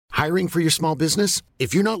Hiring for your small business?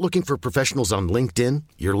 If you're not looking for professionals on LinkedIn,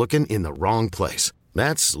 you're looking in the wrong place.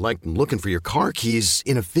 That's like looking for your car keys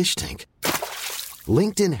in a fish tank.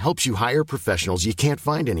 LinkedIn helps you hire professionals you can't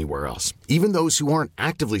find anywhere else, even those who aren't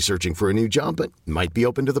actively searching for a new job but might be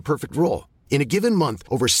open to the perfect role. In a given month,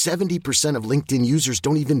 over 70% of LinkedIn users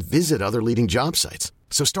don't even visit other leading job sites.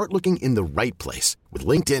 So start looking in the right place. With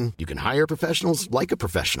LinkedIn, you can hire professionals like a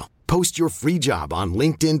professional. Post your free job on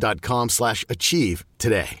linkedin.com/achieve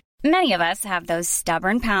today. Many of us have those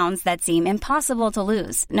stubborn pounds that seem impossible to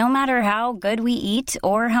lose, no matter how good we eat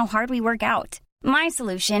or how hard we work out. My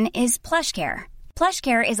solution is PlushCare.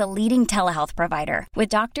 PlushCare is a leading telehealth provider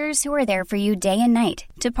with doctors who are there for you day and night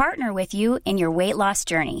to partner with you in your weight loss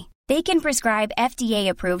journey. They can prescribe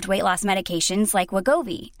FDA-approved weight loss medications like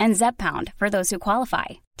Wegovy and Zepbound for those who qualify.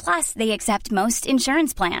 Plus, they accept most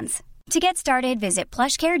insurance plans. To get started, visit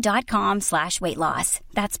plushcare.com/weightloss.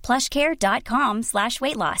 That's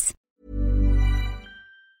plushcare.com/weightloss.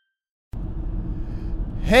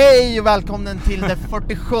 Hej och välkommen till det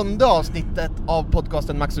 47:e avsnittet av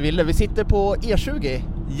podcasten Max och Ville. Vi sitter på E20.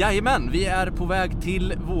 Jajamän, vi är på väg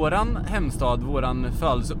till våran hemstad, våran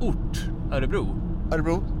födelseort, Örebro.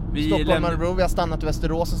 Stockholm, Örebro. Vi har stannat i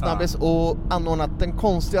Västerås och snabbis och anordnat den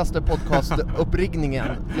konstigaste podcastuppringningen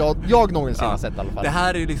jag någonsin har sett i alla fall. Det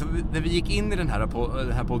här är ju liksom, när vi gick in i det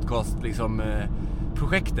här podcast liksom,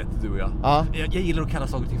 projektet, du och jag. Ja. Jag gillar att kalla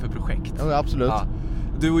saker och ting för projekt. Ja, absolut. Ja.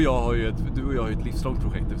 Du och jag har ju ett livslångt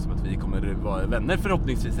projekt eftersom att vi kommer vara vänner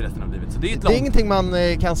förhoppningsvis i resten av livet. Så det är ingenting man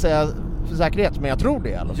kan säga för säkerhet, men jag tror det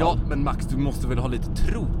i alla fall. Ja, men Max, du måste väl ha lite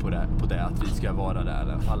tro på det att vi ska vara där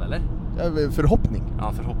i alla fall, eller? Förhoppning.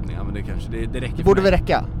 Ja, förhoppning. Ja, men det kanske det räcker. Det borde väl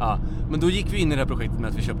räcka. Ja, men då gick vi in i det här projektet med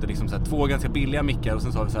att vi köpte liksom så här 2 ganska billiga mickar och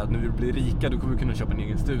sen sa vi så här att när vi blir rika då kommer vi kunna köpa en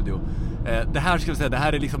egen studio. Det här ska vi säga, det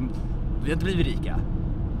här är liksom, vi har inte blivit rika.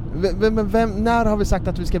 Men när har vi sagt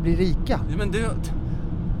att vi ska bli rika? Ja, men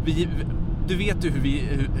du vet ju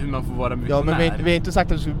hur man får vara missionär. Ja, men vi har inte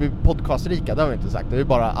sagt att vi ska bli podcastrika, det har vi inte sagt. Det är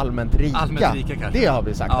bara allmänt rika. Allmänt rika kanske. Det har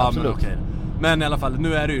vi sagt, ja, absolut. Men, okay. Men i alla fall,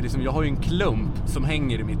 nu är det ju liksom, jag har ju en klump som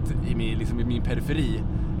hänger i min periferi,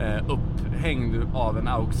 upphängd av en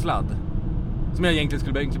AUX-sladd. Som jag egentligen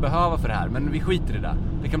skulle behöva för det här, men vi skiter i det.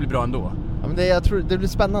 Det kan bli bra ändå. Ja, men jag tror det blir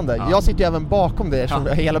spännande. Ja. Jag sitter ju även bakom det eftersom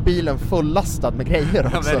jag har hela bilen fullastad med grejer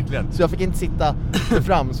också. Ja, verkligen. Så jag fick inte sitta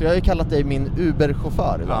fram. Så jag har ju kallat dig min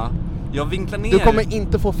Uber-chaufför idag. Ja. Jag vinklar ner. Du kommer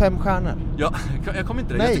inte få 5 stjärnor. Ja, jag kommer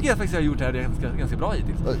inte det. Nej. Jag tycker faktiskt jag har gjort det här ganska bra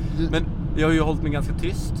hittills. Men jag har ju hållit mig ganska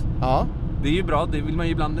tyst. Ja. Det är ju bra, det vill man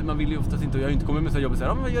ju ibland. Man vill ju oftast inte, och jag har ju inte kommit med så jobb och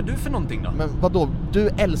säga, men vad gör du för någonting då? Men vadå? Du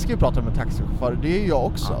älskar ju att prata med taxichaufförer, det är ju jag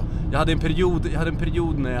också. Ja. Jag hade en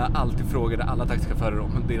period när jag alltid frågade alla taxichaufförer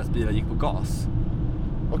om deras bilar gick på gas.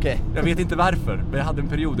 Okej. Jag vet inte varför, men jag hade en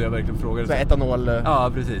period där jag verkligen frågade. Så etanol?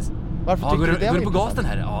 Ja, precis. Varför tycker du det? Går det på gas den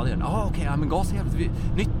här? Ja, det är den. Ja, okej, ja, men gas är jävligt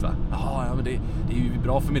nytt, va? Ja, men det är ju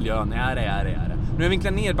bra för miljön. Ja, det är det. Nu jag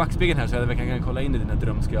vinklar ner backspegeln här så jag kan kolla in i dina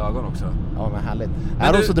drömska ögon också. Ja, men härligt.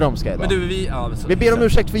 Är de så drömska idag? Men du, vi ber om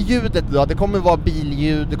ursäkt för ljudet idag. Det kommer vara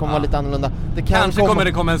billjud, det kommer vara lite annorlunda. Kanske kommer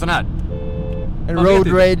det komma en sån här. En road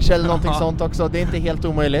rage eller någonting sånt också. Det är inte helt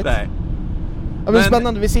omöjligt. Nej. Ja, men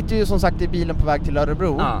spännande. Vi sitter ju som sagt i bilen på väg till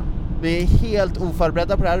Örebro. Ja. Vi är helt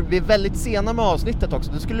oförberedda på det här. Vi är väldigt sena med avsnittet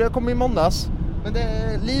också. Det skulle komma i måndags. Men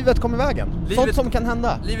livet kommer i vägen. Sånt som kan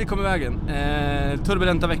hända. Livet kommer i vägen.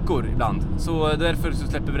 Turbulenta veckor ibland. Så därför så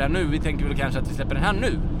släpper vi det här nu. Vi tänker väl kanske att vi släpper det här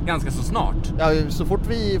nu. Ganska så snart. Ja, så fort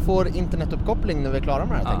vi får internetuppkoppling när vi är klara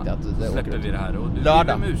med det här, tänkte jag att det släpper vi det här. Och du lördag.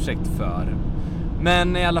 ber om ursäkt för.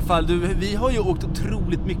 Men i alla fall, vi har ju åkt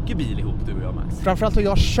otroligt mycket bil ihop, du och jag, Max. Framförallt har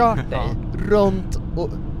jag kört dig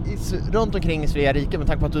runt omkring i Svea rike med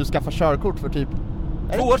tanke på att du skaffade körkort för typ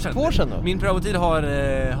 2 år sedan. 2 år sedan då? Min prövotid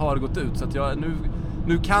har gått ut så att jag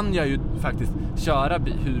nu kan jag ju faktiskt köra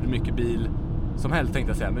hur mycket bil som helst, tänkte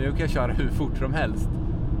jag säga, men jag kan köra hur fort som helst.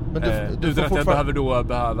 Men du utan att jag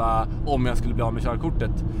behöva om jag skulle bli av med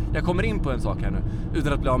körkortet. Jag kommer in på en sak här nu.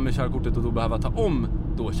 Utan att bli av med körkortet och då behöva ta om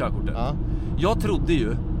körkortet. Ja. Jag trodde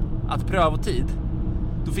ju att prövotid,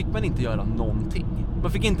 då fick man inte göra någonting.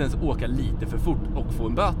 Man fick inte ens åka lite för fort och få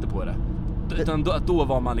en böter på det. Utan då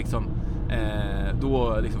var man liksom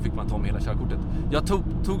då liksom fick man ta om hela körkortet. Jag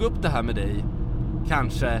tog upp det här med dig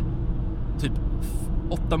kanske typ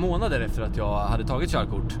 8 månader efter att jag hade tagit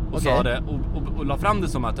körkort och sa det och la fram det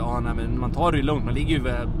som att nej, men man tar det lugnt, man ligger ju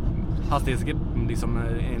liksom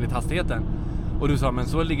enligt hastigheten. Och du sa, men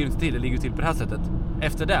så ligger det inte till, det ligger till på det här sättet.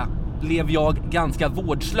 Efter det blev jag ganska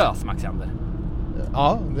vårdslös, Maxander.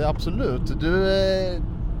 Ja, det är absolut.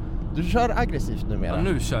 Du kör aggressivt numera. Ja,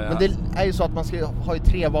 nu kör jag. Men det är ju så att man ska ha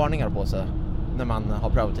 3 varningar på sig när man har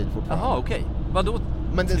prövotid fortfarande. Jaha, okej. Vadå?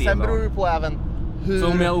 Men sen beror det på även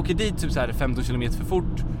Så om jag åker dit typ så här 15 km för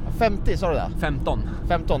fort. 50, sa du det? 15.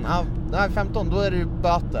 Ja, nej 15, då är det ju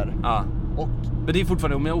böter. Ja. Men det är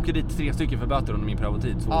fortfarande, om jag åker dit 3 stycken för böter under min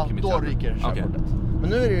prövotid så åker mitt körkort. Då ryker körkortet. Okay. Men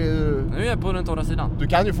nu är det ju... Nu är jag på den torra sidan. Du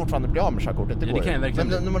kan ju fortfarande bli av med körkortet, det kan jag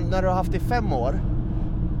verkligen. Men när du har haft det i 5 år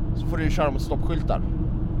så får du ju köra mot stoppskyltar.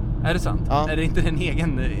 Är det sant? Ja. Är det inte en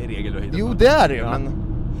egen regel du hittar? Jo, det är det ju, men...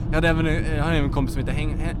 Jag har även en kompis som heter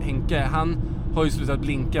Henke. Han har ju slutat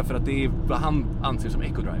blinka för att det är vad han anser som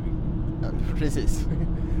eco-driving. Ja, precis.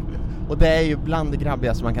 Och det är ju bland det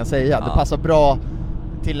grabbiga som man kan säga. Ja. Det passar bra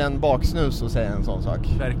till en baksnus att säga en sån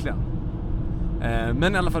sak. Verkligen.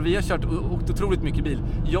 Men i alla fall, vi har åkt otroligt mycket bil.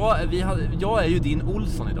 Jag är ju din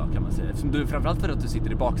Olsson idag, kan man säga. Framförallt för att du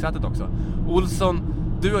sitter i baksätet också. Olsson,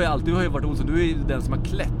 du har ju varit Olsson. Du är ju den som har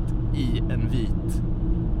klätt i en vit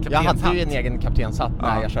kaptenshatt. Jag hade ju en egen kaptenshatt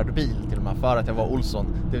när jag körde bil till och med, för att jag var Olsson,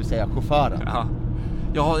 det vill säga chauffören. Ja.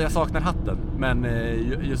 Jag saknar hatten, men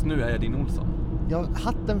just nu är jag din Olsson. Ja,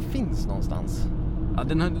 hatten finns någonstans. Ja,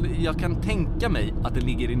 jag kan tänka mig att det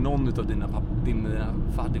ligger i någon av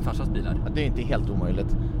din farsas bilar. Ja, det är inte helt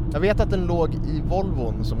omöjligt. Jag vet att den låg i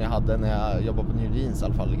Volvon som jag hade när jag jobbade på New Jeans i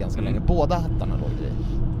alla fall ganska länge. Båda hattarna låg i.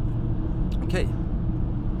 Okej.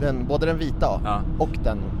 Både den vita och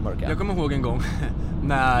den mörka. Jag kommer ihåg en gång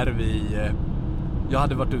när jag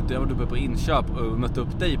hade varit uppe på inköp och mötte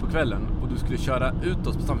upp dig på kvällen och du skulle köra ut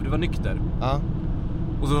oss på stan för du var nykter. Ja.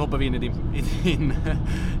 Och så hoppar vi in i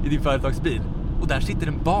din företagsbil. Och där sitter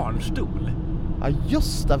en barnstol. Ja,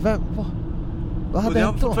 just det. Vad hade hänt då?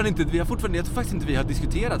 Jag tror faktiskt inte vi har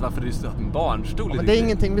diskuterat varför det just har en barnstol. Ja, men det är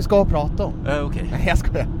ingenting vi ska prata om. Okej. Nej, jag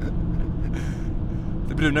skojar.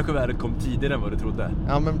 Det bruna kuvertet kom tidigare än vad du trodde.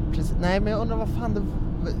 Ja, men precis. Nej, men jag undrar vad fan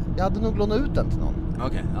jag hade nog lånat ut den till någon.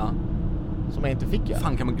 Okej, ja. Som jag inte fick.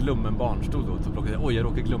 Fan, kan man glömma en barnstol då? Jag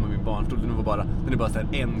råkade glömma min barnstol. Den är bara så här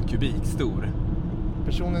 1 kubik stor.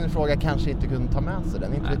 Personen i fråga kanske inte kunde ta med sig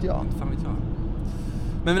den, inte vet jag. Inte fan vet jag.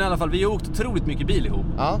 Men i alla fall, vi har åkt otroligt mycket bil ihop.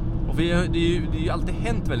 Ja. Och det är ju alltid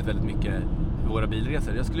hänt väldigt, väldigt mycket i våra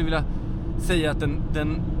bilresor. Jag skulle vilja säga att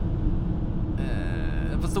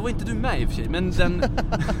fast då var inte du med i och för sig, men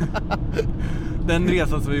den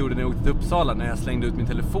resan som vi gjorde när jag åkte till Uppsala, när jag slängde ut min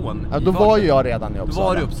telefon. Ja, då var ju jag redan i Uppsala. Då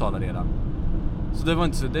var du i Uppsala redan. Så det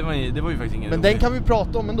var ju faktiskt ingen. Men den kan vi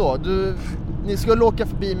prata om ändå. Ni skulle åka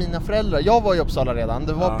förbi mina föräldrar. Jag var i Uppsala redan.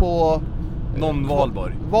 Det var på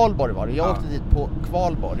Valborg. Valborg var det. Jag åkte dit på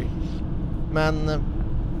Kvalborg. Men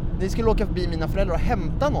ni skulle åka förbi mina föräldrar och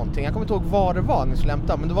hämta någonting. Jag kommer inte ihåg vad det var ni skulle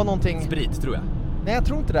hämta, men det var någonting. Sprit, tror jag. Nej, jag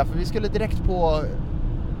tror inte det, för vi skulle direkt på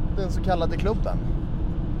den så kallade klubben.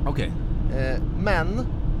 Okej. Men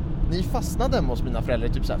ni fastnade hos mina föräldrar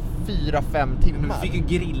i typ så här 4-5 timmar. Men vi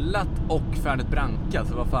fick ju grillat och Färnet Branca,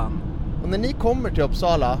 så vad fan. Och när ni kommer till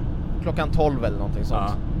Uppsala klockan 12 eller någonting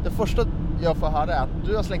sånt. Det första jag får höra är att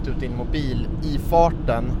du har slängt ut din mobil i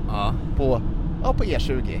farten på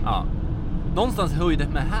E20. Ja. Någonstans höjde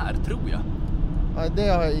med här, tror jag. Ja, det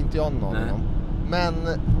har inte jag någon om. Men,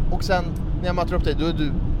 och sen när jag möter upp dig, då är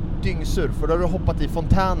du dyngsur, för då har du hoppat i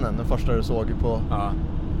fontänen den första du såg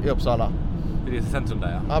i Uppsala. Det är centrum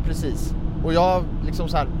där, ja. Ja, precis. Och jag liksom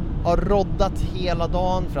så här har roddat hela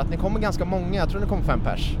dagen för att ni kommer ganska många. Jag tror ni kommer 5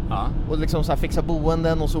 pers. Ja. Och liksom så här fixa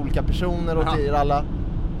boenden hos olika personer och till alla.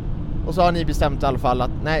 Och så har ni bestämt i alla fall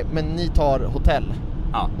att nej, men ni tar hotell.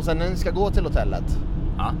 Ja. Och sen när ni ska gå till hotellet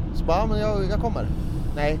så bara, men jag kommer.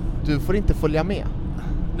 Nej, du får inte följa med.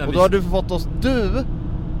 Och då har du fått oss,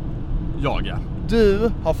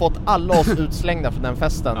 du har fått alla oss utslängda från den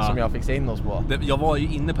festen som jag fick se in oss på. Jag var ju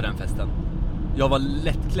inne på den festen. Jag var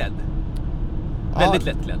lättklädd. Väldigt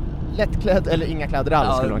lättklädd. Lättklädd eller inga kläder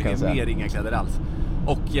alls, skulle man kunna säga. Mer inga kläder alls.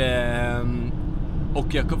 Och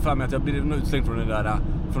jag kom fram att jag blev utslängd från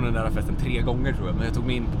den där festen 3 gånger, tror jag. Men jag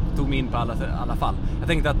tog mig in på alla fall. Jag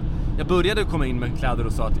tänkte att jag började komma in med kläder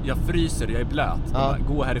och sa att jag fryser, jag är blöt. Bara,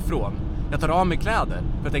 gå härifrån. Jag tar av mig kläder.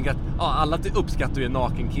 För jag tänker att alla uppskattar ju en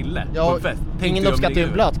naken kille på en fest. Ingen uppskattar ju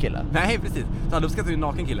en blöt kille. Nej, precis. Så alla uppskattar ju en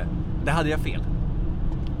naken kille. Det hade jag fel.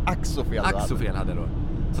 Ack så fel hade jag då.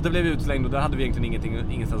 Så det blev utslängd och där hade vi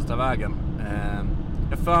egentligen ingenstans att ta vägen.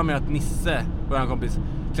 Jag för mig att Nisse, vår kompis,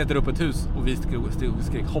 klättrade upp ett hus och vi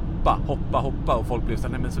skrek hoppa och folk blev så här,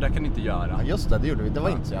 nej men så där kan ni inte göra. Ja, just det gjorde vi. Det var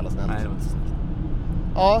inte så jävla snällt. Nej, det var inte så snällt.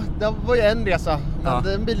 Ja, det var ju en resa. Men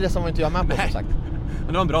den bilresan var inte jag med på, som sagt. Men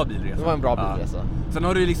det var en bra bilresa. Det var en bra bilresa. Sen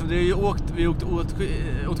har du ju liksom, vi har åkt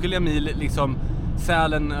åtskilliga mil liksom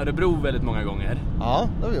Sälen, Örebro väldigt många gånger. Ja,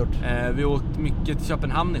 det har vi gjort. Vi har åkt mycket till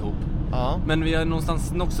Köpenhamn ihop. Ja. Men vi har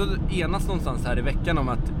någonstans också enats någonstans här i veckan om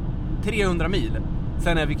att 300 mil,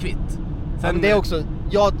 sen är vi kvitt. Sen, men det är också,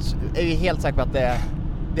 jag är ju helt säker på att det är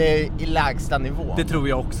Det är i lägsta nivå. Det tror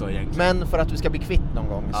jag också egentligen. Men för att du ska bli kvitt någon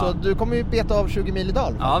gång. Ja. Så du kommer ju beta av 20 mil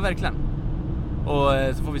idag. Ja, verkligen.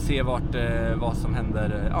 Och så får vi se vad som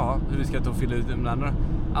händer. Ja, hur vi ska ta och fylla ut de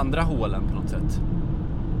andra hålen på något sätt.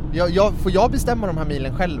 Får jag bestämma de här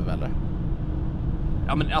milen själv eller?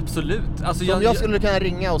 Ja, men absolut. Alltså, jag skulle kunna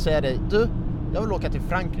ringa och säga dig, du, jag vill åka till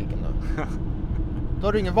Frankrike nu. Då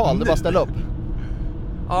har du ingen val, du bara ställa upp.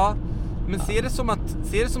 Ja, men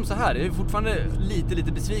ser det som så här. Jag är fortfarande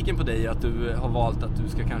lite besviken på dig att du har valt att du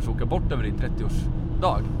ska kanske åka bort över din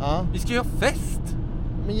 30-årsdag. Ja. Vi ska ju ha fest.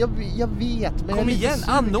 Men jag vet. Men kom igen,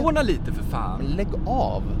 anordna lite för fan. Men lägg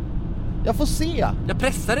av. Jag får se. Jag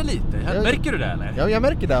pressar det lite. Märker du det eller? Ja, jag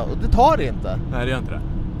märker det. Och det tar det inte. Nej, det gör inte det.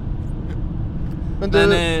 Men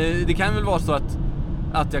det kan väl vara så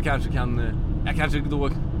att jag kanske då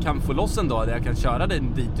kan få loss en dag där jag kan köra dig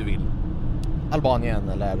dit du vill. Albanien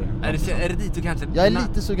eller... Är det dit du kanske... Jag är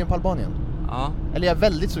lite sugen på Albanien. Ja. Eller jag är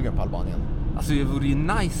väldigt sugen på Albanien. Alltså det vore ju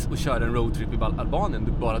nice att köra en roadtrip i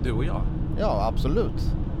Albanien, bara du och jag. Ja,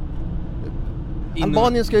 absolut.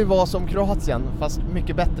 Albanien ska ju vara som Kroatien, fast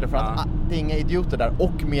mycket bättre för att det är inga idioter där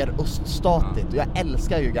och mer öststatigt. Och jag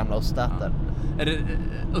älskar ju gamla öststäder. Är det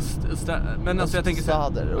men alltså jag tänker så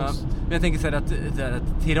här, men jag tänker så här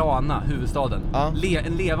att Tirana, huvudstaden,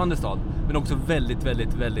 en levande stad, men också väldigt,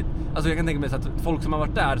 väldigt, väldigt. Alltså jag kan tänka mig så att folk som har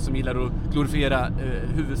varit där som gillar att glorifiera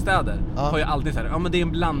huvudstäder har ju alltid så här, men det är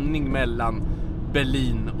en blandning mellan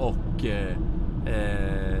Berlin och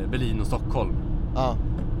Stockholm. Ja.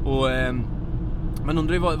 Och men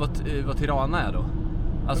undrar ju vad Tirana är då?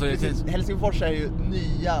 Alltså Helsingfors är ju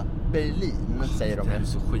nya Berlin, säger de. Det är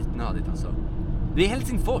så skitnödigt alltså. Det är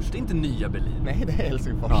Helsingfors, det är inte nya Berlin. Nej, det är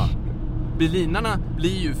Helsingfors. Ja. Berlinarna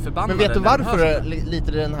blir ju förbannade. Men vet du varför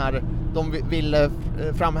lite den här de ville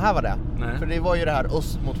framhäva det? Nej. För det var ju det här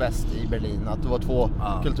öst mot väst i Berlin, att det var två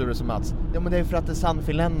kulturer som möts. Ja, men det är för att det är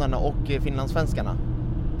sannfinländarna och finlandssvenskarna.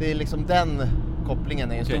 Det är liksom den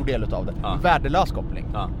kopplingen är en stor del utav det. En värdelös koppling.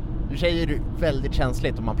 Ja. Du säger ju väldigt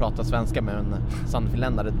känsligt om man pratar svenska med en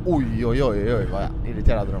sannfinländare. Oj, vad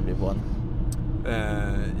irriterade de blir på en.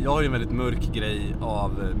 Jag har ju en väldigt mörk grej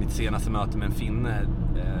av mitt senaste möte med en finne.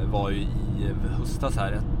 Var ju i höstas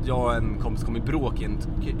här. Jag och en kompis kom i bråk i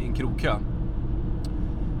en krogkö.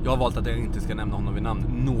 Jag har valt att jag inte ska nämna honom vid namn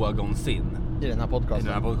någonsin. I den här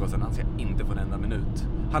podcasten? Han ska inte få en enda minut.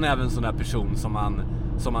 Han är även en sån här person som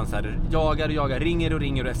man så här, jagar,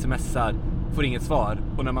 ringer och smsar. Får inget svar.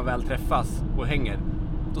 Och när man väl träffas och hänger,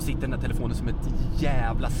 då sitter den där telefonen som ett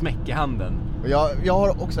jävla smäck i handen. Och jag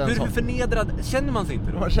har också en sån. Hur förnedrad känner man sig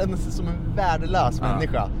inte då? Man känner sig som en värdelös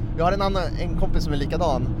människa. Jag har en kompis som är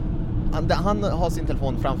likadan. Han har sin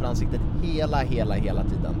telefon framför ansiktet hela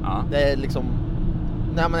tiden. Ja. Det är liksom,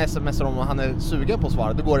 när man smsar om och han är sugen på att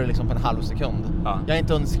svara, då går det liksom på en halv sekund. Ja. Jag har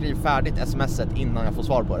inte hunnit skriva färdigt smset innan jag får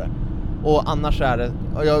svar på det. Och annars är det,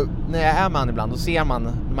 när jag är med han ibland, då ser man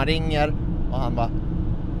när man ringer och han bara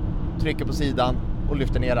trycker på sidan och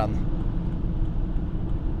lyfter ner den.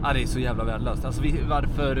 Ja, det är så jävla värdelöst. Alltså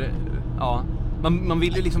varför, man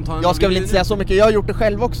vill ju liksom ta en... Jag ska väl inte säga så mycket, jag har gjort det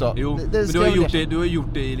själv också. Jo, men du har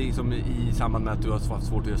gjort det liksom i samband med att du har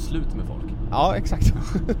svårt att göra slut med folk. Ja, exakt.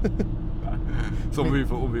 Så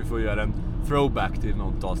vi får göra en throwback till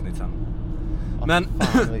något avsnitt sen. Men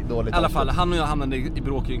i alla fall, han och jag hamnade i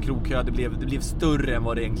bråk i en krogkö. Det blev större än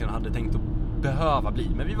vad det egentligen hade tänkt att behöva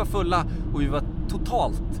bli. Men vi var fulla och vi var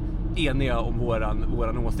totalt eniga om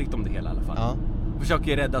våran åsikt om det hela i alla fall. Ja.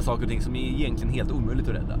 Försöker rädda saker och ting som är egentligen helt omöjligt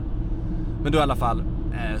att rädda. Men då i alla fall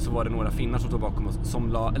så var det några finnar som stod bakom oss,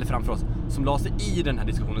 framför oss, som la sig i den här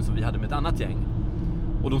diskussionen som vi hade med ett annat gäng.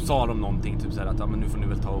 Och då sa de någonting typ så här att men nu får ni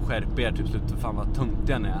väl ta och skärpa er, typ slut, fan vad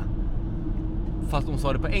töntiga ni är. Fast de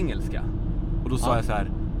sa det på engelska. Och då sa jag så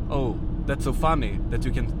här: oh, that's so funny that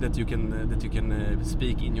you can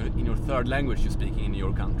speak in your third language you're speaking in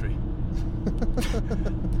your country.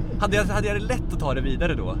 hade jag det lätt att ta det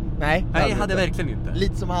vidare då? Nej, hade jag verkligen inte.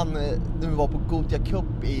 Lite som han när vi var på Gothia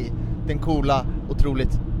Cup i den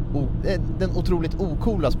otroligt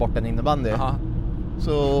ocoola sporten innebandy. Aha.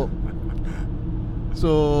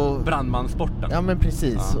 Så brandmansporten. Ja, men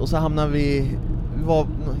precis. Och så hamnade vi var,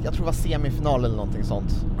 jag tror det var semifinal eller någonting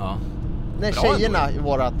sånt. Ja. När tjejerna i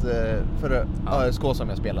vårat för ÖSK som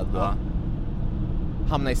jag spelade då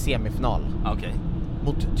hamnade i semifinal. Okay.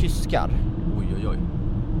 Mot tyskar. Oj.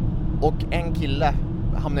 Och en kille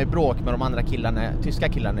hamnade i bråk med de andra tyska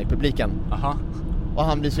killarna i publiken. Aha. Och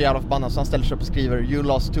han blir så jävla förbannad så han ställer sig upp och skriver: "You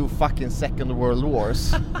lost 2 fucking second world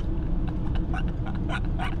wars."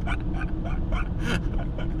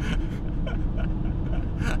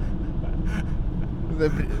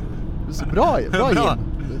 Så bra.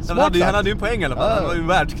 Han hade ju en poäng i alla fall. Han var ju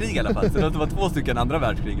världskrig i alla fall. Så det var 2 stycken andra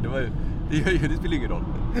världskrig. Det spelar ingen roll.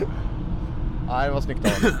 Nej, det var snyggt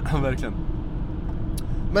av honom. Ja, verkligen.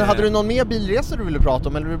 Men hade du någon mer bilresor du ville prata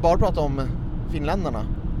om? Eller vill du bara prata om finländarna?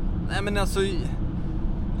 Nej, men alltså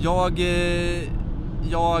jag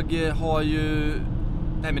har ju...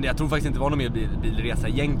 Nej, men jag tror faktiskt inte det var någon mer bilresa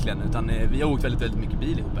egentligen. Utan vi har åkt väldigt, väldigt mycket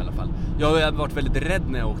bil ihop i alla fall. Jag har varit väldigt rädd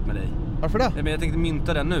när jag har åkt med dig. Varför det? Men jag tänkte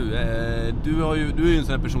mynta den nu. Du är ju en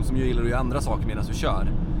sån här person som gillar att göra andra saker medan du kör.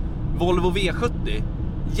 Volvo V70.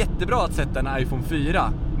 Jättebra att sätta en iPhone 4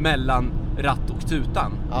 mellan ratt och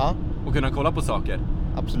tutan. Ja. Och kunna kolla på saker.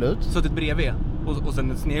 Absolut. Suttit bredvid och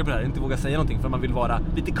sen snegla på det här. Inte våga säga någonting för man vill vara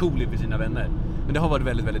lite cool inför sina vänner. Men det har varit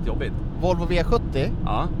väldigt, väldigt jobbigt. Volvo V70,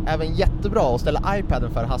 även jättebra att ställa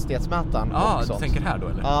iPaden för hastighetsmätaren. Ja, du tänker här då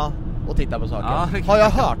eller? Ja, och titta på saker. Ja, har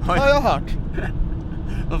jag hört?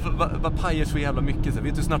 Vad pajar så jävla mycket. Så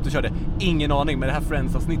vet du hur snabbt du körde? Ingen aning, men det här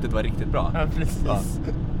Friends-avsnittet var riktigt bra. Ja, precis. Ja.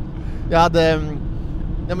 Jag hade...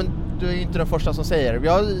 Ja, men du är ju inte den första som säger.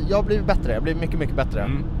 Jag har blivit bättre, jag blir mycket, mycket bättre.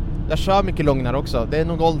 Jag kör mycket lugnare också. Det är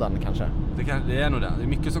nog åldern kanske. Det är nog det. Det är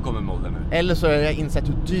mycket som kommer med åldern nu. Eller så har jag insett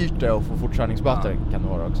hur dyrt det är att få fortkörningsböter. Kan det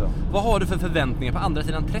vara också. Vad har du för förväntningar på andra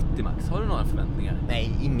sidan 30 max? Har du några förväntningar?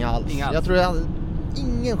 Nej, inga alls. Jag tror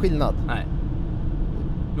ingen skillnad. Nej.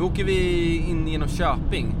 Nu åker vi in genom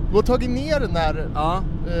Köping. Du har tagit ner den där... Ja.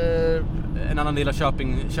 En annan del av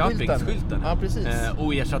Köpingsskylten. Ja, precis.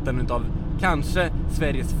 Och ersatt den utav kanske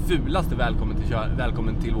Sveriges fulaste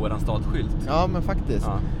välkommen till våran stadskylt. Ja, men faktiskt.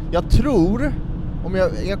 Ja. Jag tror,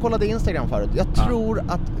 jag kollade Instagram förut, jag tror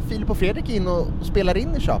att Filip och Fredrik är in och spelar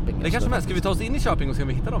in i Köping. Det kanske med. Ska vi ta oss in i Köping och se om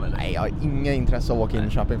vi hittar dem eller? Nej, jag har inga intresse av att åka in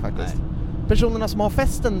i Köping faktiskt. Nej. Personerna som har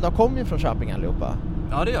festen, de kommer ju från Köping allihopa.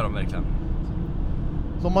 Ja, det gör de verkligen.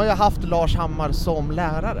 De har ju haft Lars Hammar som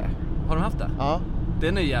lärare. Har de haft det? Ja.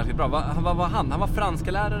 Den är jävligt bra. Vad var han? Han var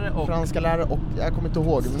franska lärare och jag kommer inte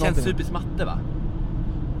ihåg. Känns typiskt matte, va?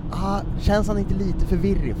 Känns han inte lite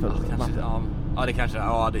förvirrig för matte? Ja, det kanske.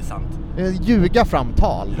 Ja, det är sant. Ljuga fram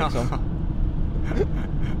tal liksom.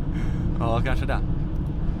 Ja, kanske det.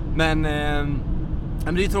 Men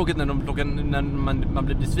det är tråkigt när man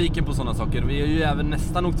blir besviken på sådana saker. Vi har ju även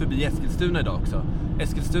nästan åkt förbi Eskilstuna idag också.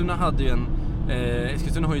 Eskilstuna hade ju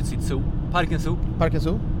Eskilstuna har ju sitt zoo, Parken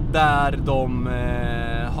Zoo. Där de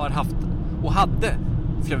har haft och hade,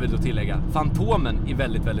 ska vi då tillägga, Fantomen i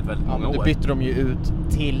väldigt, väldigt, väldigt många år. Det bytte de ju ut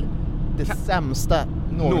till det sämsta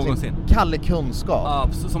någonsin. Kalle Kunskap. Ja,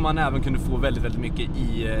 som man även kunde få väldigt, väldigt mycket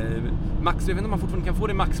i Max. Jag vet inte om man fortfarande kan få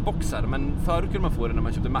det i Maxboxar, men förut kunde man få det när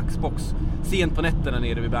man köpte Maxbox sent på nätterna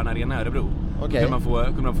nere vid Bern Arena i Örebro. Okay.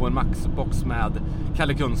 Kunde man få en Maxbox med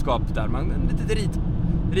Kalle Kunskap där man litet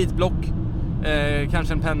ritblock,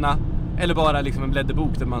 kanske en penna eller bara liksom en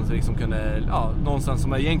blädderbok där man liksom kunde, någonstans som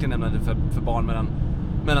man egentligen nämnade för barn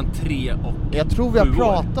mellan 3 och 7 år. Jag tror vi har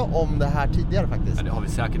pratat om det här tidigare faktiskt. Ja, det har vi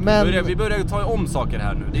säkert. Vi börjar ta om saker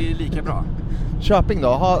här nu. Det är lika bra. Köping då?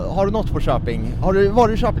 Har du något på Köping? Har du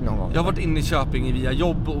varit i Köping någon gång? Jag har varit inne i Köping via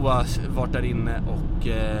jobb och varit där inne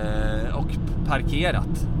och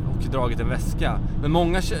parkerat och dragit en väska. Men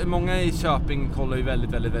många i Köping kollar ju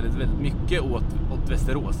väldigt, väldigt, väldigt, väldigt mycket åt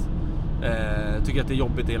Västerås. Tycker att det är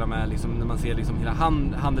jobbigt hela med liksom, när man ser liksom hela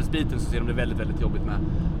handelsbiten, så ser de det väldigt, väldigt jobbigt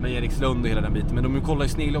med Erikslund och hela den biten. Men de kollar ju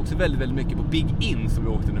sneglar också väldigt, väldigt mycket på Big In som vi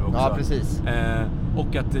åkte nu också. Ja, precis.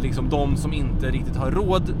 Och att liksom de som inte riktigt har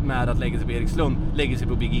råd med att lägga sig på Erikslund lägger sig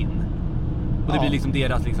på Big In. Och det blir liksom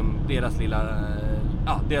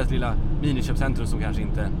deras lilla miniköpcentrum som kanske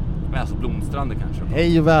inte är så blomstrande kanske.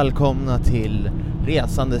 Hej och välkomna till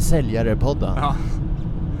Resande Säljare-podden. Ja.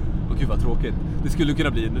 Och gud vad tråkigt. Det skulle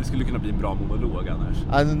kunna bli en bra monolog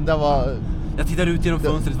annars. Det var... Jag tittar ut genom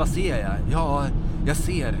fönstret, vad ser jag? Ja,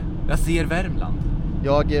 jag ser Värmland.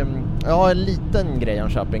 Jag har en liten grej om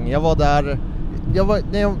Köping. Jag var där... Jag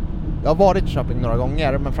har varit i Köping några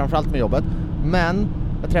gånger, men framförallt med jobbet. Men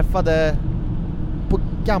jag träffade på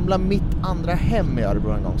gamla mitt andra hem i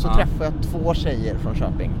Örebro en gång. Så träffade jag 2 tjejer från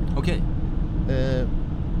Köping. Okej.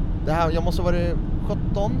 Jag måste ha varit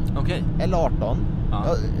 17 eller 18. Ja.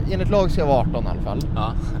 Enligt lag ska jag vara 18 i alla fall.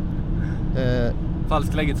 Ja.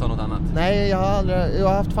 Falsklägget sa något annat? Nej, jag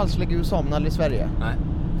har haft falsklägg i USA, men aldrig i Sverige. Nej.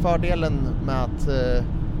 Fördelen med att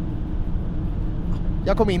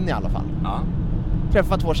jag kom in i alla fall. Ja.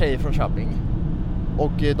 Träffade 2 tjejer från Köping.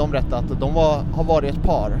 Och de berättade att de har varit ett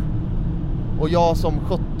par. Och jag som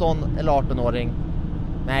 17 eller 18-åring,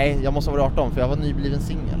 nej, jag måste ha varit 18 för jag var nybliven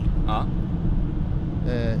singel. Ja.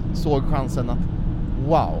 Såg chansen att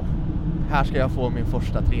wow, här ska jag få min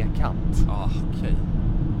första trekant. Okej.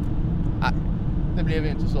 Det blev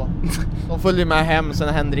ju inte så. De följde med hem,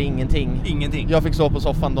 sen hände det ingenting. Ingenting? Jag fick sova på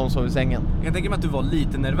soffan, de sov i sängen. Jag kan tänka mig att du var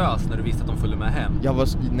lite nervös när du visste att de följde med hem. Jag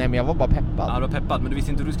var bara peppad. Ja, du var peppad, men du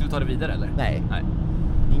visste inte hur du skulle ta det vidare, eller? Nej.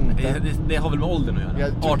 Inte. Det har väl med åldern att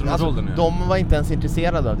göra? 18-årsåldern att göra? De var inte ens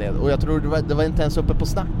intresserade av det. Och jag tror det var inte ens uppe på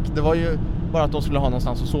snack. Det var ju bara att de skulle ha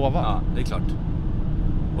någonstans att sova. Ja, det är klart.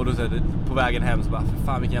 Och då säger på vägen hem så bara, för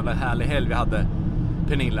fan vilken jävla härlig helg vi hade,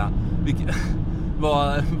 Pernilla.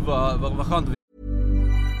 Vad skönt.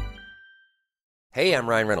 Hey, I'm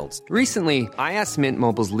Ryan Reynolds. Recently, I asked Mint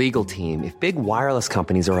Mobile's legal team if big wireless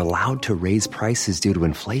companies are allowed to raise prices due to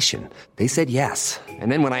inflation. They said yes.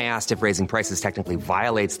 And then when I asked if raising prices technically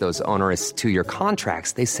violates those onerous 2-year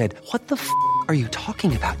contracts, they said, what the f*** are you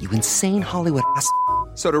talking about, you insane Hollywood ass?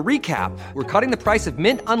 So to recap, we're cutting the price of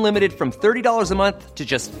Mint Unlimited from $30 a month to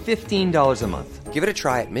just $15 a month. Give it a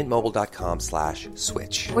try at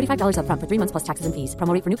mintmobile.com/switch. $45 up front for 3 months plus taxes and fees.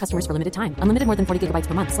 Promo rate for new customers for limited time. Unlimited more than 40 gigabytes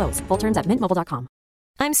per month. Slows full terms at mintmobile.com.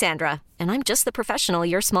 I'm Sandra, and I'm just the professional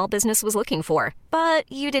your small business was looking for. But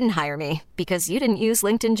you didn't hire me because you didn't use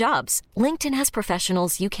LinkedIn Jobs. LinkedIn has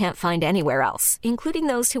professionals you can't find anywhere else, including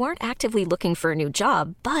those who aren't actively looking for a new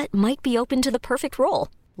job, but might be open to the perfect role,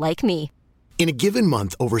 like me. In a given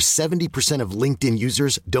month, over 70% of LinkedIn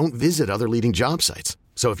users don't visit other leading job sites.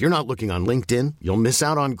 So if you're not looking on LinkedIn, you'll miss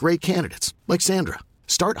out on great candidates like Sandra.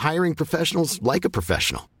 Start hiring professionals like a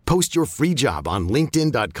professional. Post your free job on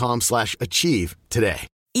linkedin.com/achieve today.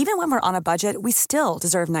 Even when we're on a budget, we still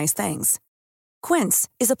deserve nice things. Quince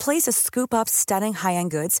is a place to scoop up stunning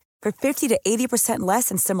high-end goods for 50 to 80% less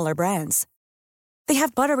than similar brands. They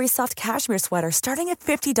have buttery soft cashmere sweaters starting at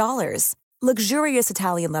 $50, luxurious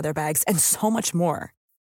Italian leather bags, and so much more.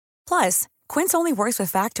 Plus, Quince only works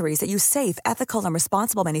with factories that use safe, ethical, and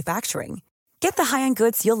responsible manufacturing. Get the high-end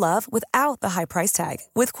goods you'll love without the high price tag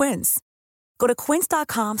with Quince. Go to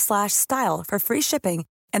quince.com/style for free shipping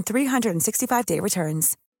and 365-day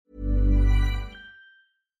returns.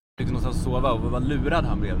 Fick någonstans att sova och vad lurad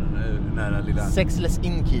han blev den där lilla... Sexless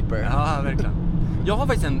innkeeper. Ja, verkligen.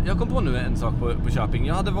 Jag kom på nu en sak på Köping.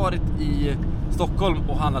 Jag hade varit i Stockholm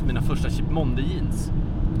och handlat mina första Chip Monday jeans.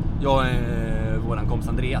 Våran kompis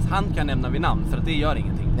Andreas, han kan nämna vid namn för att det gör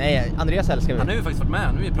ingenting. Nej, Andreas älskar vi. Han har ju faktiskt varit med,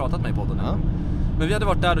 nu har vi pratat med i podden. Ja. Men vi hade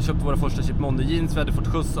varit där och köpt våra första Chip Monday jeans. Vi hade fått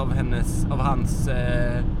skjuts av hans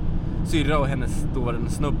syrra och hennes dåvarande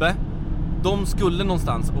snubbe. De skulle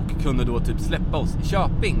någonstans och kunde då typ släppa oss i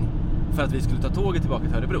Köping för att vi skulle ta tåget tillbaka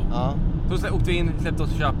till Örebro. Ja. Så åkte vi in, släppte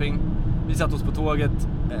oss i Köping. Vi satt oss på tåget.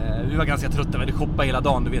 Vi var ganska trötta, vi hade shoppat hela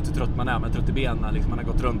dagen. Du vet hur trött man är, man är trött i benen liksom. Man har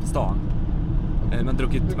gått runt i stan. Man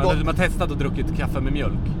har testat och druckit kaffe med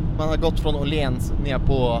mjölk. Man har gått från Åhléns ner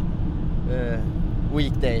på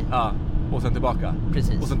Weekday. Ja, och sen tillbaka.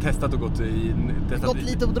 Precis. Och sen testat och gått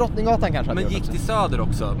lite på Drottninggatan kanske. Men gick till söder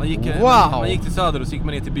också. Man gick till söder och så gick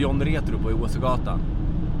man ner till Beyond Retro på Åsögatan.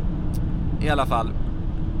 I alla fall.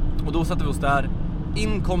 Och då satte vi oss där.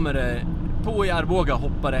 In kommer det, på i Arboga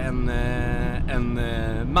hoppade en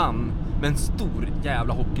man med en stor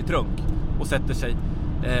jävla hockeytrunk och sätter sig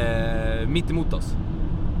mitt emot oss.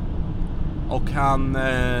 Och han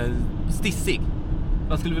stissig.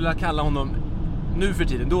 Jag skulle vilja kalla honom nu för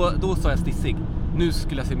tiden. Då sa jag stissig. Nu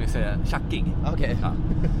skulle jag säga tjackig. Okej. Ja.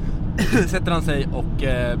 Sätter han sig och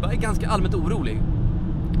är ganska allmänt orolig.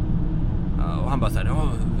 Och han bara så här,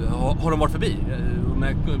 har de varit förbi?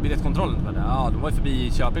 Med biljettkontrollen. Ja, de var ju förbi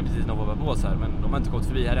i Köping precis när de var på så här, men de har inte gått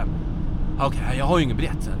förbi här än. Okej, jag har ju ingen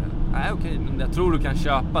biljett så här. Nej, okej, men jag tror du kan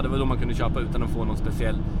köpa. Det var då man kunde köpa utan att få någon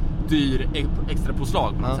speciell dyr extra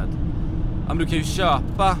påslag på något sätt. Ja, men du kan ju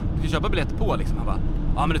köpa biljetter på liksom. Han bara,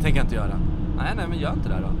 ja men det tänker jag inte göra. Nej, men gör inte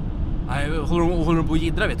det då. Nej, håller de på att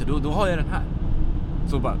jiddra, vet du, då har jag den här.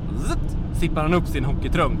 Så bara, sippar han upp sin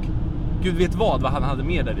hockeytrunk. Gud vet vad han hade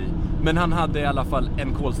med där i. Men han hade i alla fall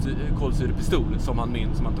en kolsyrepistol som han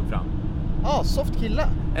tog fram. Ja, soft killa.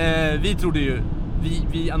 Vi trodde ju,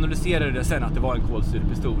 vi analyserade det sen att det var en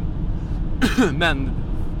kolsyrepistol. Men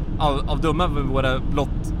av dumma med våra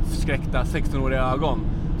blott förskräckta 16-åriga ögon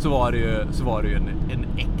så var det ju en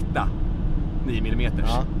äkta 9mm.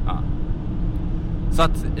 Ja. Så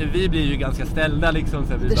att vi blir ju ganska ställda liksom.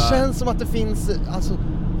 Så det känns som att det finns, alltså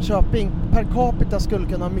Köping per capita skulle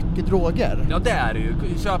kunna ha mycket droger. Ja, det är det ju.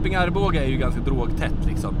 Köping Arboga är ju ganska drogtätt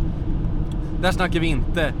liksom. Där snackar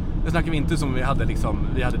vi inte som vi hade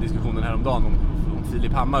diskussionen häromdagen om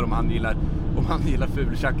Filip Hammar, om han gillar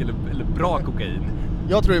fultjack eller bra kokain.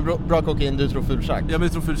 Jag tror ju bra kokain, du tror fultjack. Ja, men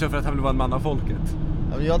jag tror fultjack för att han vill vara en man av folket.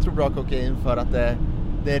 Ja, men jag tror bra kokain för att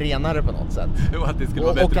det är renare på något sätt. Jo, att det skulle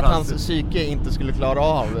vara bättre och att hans psyke inte skulle klara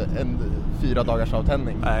av en 4 dagars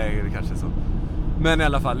avtändning. Nej, det kanske är så. Men i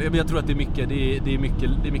alla fall, jag tror att det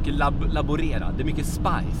är mycket laborerat. Det är mycket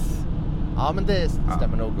spice. Ja, men det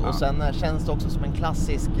stämmer nog. Och sen känns det också som en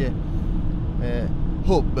klassisk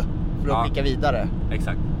hubb för att skicka vidare.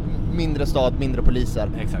 Exakt. Mindre stad, mindre poliser.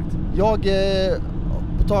 Exakt. Jag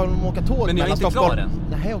på tal om att åka tåg. Men jag är inte klar än.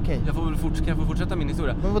 Nej, okej. Kan jag få fortsätta min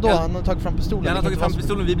historia? Men vadå? Han har tagit fram pistolen. Han har tagit fram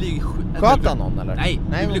pistolen. Vi blir sköt han någon eller? Nej,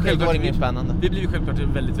 det var inget spännande. Vi blir självklart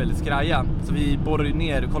väldigt, väldigt skraja. Så vi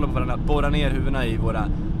kollar på varandra, borrar ner huvudena i våra,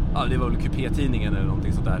 det var väl kupé-tidningen eller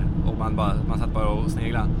någonting sånt där. Och man satt bara och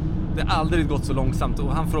sneglade. Det har aldrig gått så långsamt.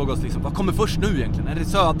 Och han frågade oss liksom, vad kommer först nu egentligen? Är det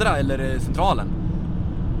södra eller är det centralen?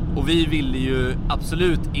 Och vi ville ju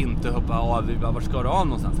absolut inte hoppa av. Vi bara, vart ska du av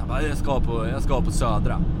någonstans? Han bara, jag ska på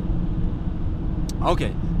södra.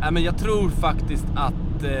 Okej. Men jag tror faktiskt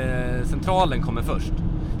att centralen kommer först.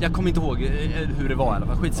 Jag kommer inte ihåg hur det var i alla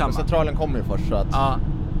fall. Skitsamma. Men centralen kommer ju först så att... Ja.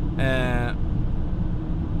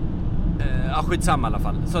 Skitsamma i alla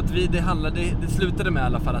fall. Så att det slutade med i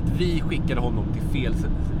alla fall att vi skickade honom till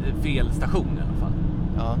fel station i alla fall.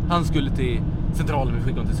 Ja. Han skulle till centralen, vi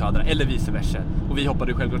skickade honom till södra eller vice versa. Och vi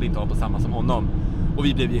hoppade självklart inte av på samma som honom. Och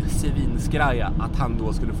vi blev ju svinskraja att han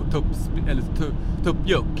då skulle få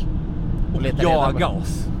tuppjuck och jaga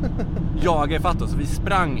oss. Jaga ifatt oss. Och vi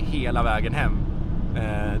sprang hela vägen hem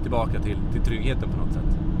tillbaka till tryggheten på något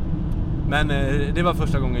sätt. Men det var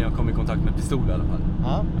första gången jag kom i kontakt med pistol i alla fall.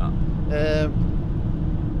 Ja.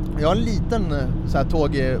 Jag har en liten så här,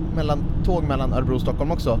 tåg mellan Örebro och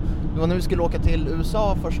Stockholm också. Det var när vi skulle åka till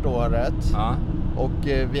USA första året. Ja. Och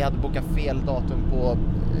vi hade bokat fel datum på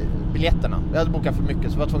biljetterna. Vi hade bokat för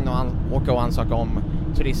mycket så vi var tvungna att åka och ansöka om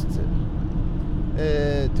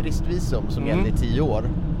turistvisum som gällde i 10 år.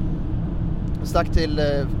 Stack till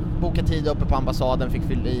boka tid uppe på ambassaden, fick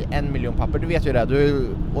fylla i 1 miljon papper. Du vet ju det, du har ju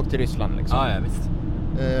åkt till Ryssland liksom. Ja, visst.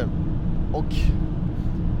 Och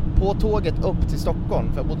på tåget upp till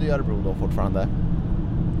Stockholm, för jag bodde i Örebro då fortfarande.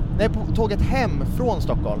 Nej, på tåget hem från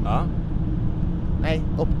Stockholm. Ja. Nej,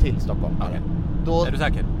 upp till Stockholm. Okay. Då, är du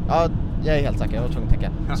säker? Ja, jag är helt säker, jag var tvungen att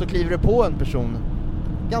tänka. Så kliver det på en person,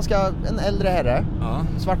 en äldre herre,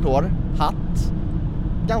 svart hår, hatt,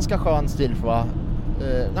 ganska skön stil för att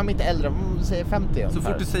nej, men inte äldre, man säger 50 Så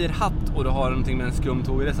fort du säger hatt och du har någonting med en skum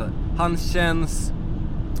tågresa, han känns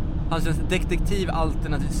detektiv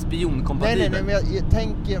alternativ spionkompatibel. Nej, men jag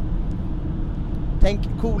tänk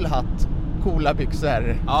cool hatt, coola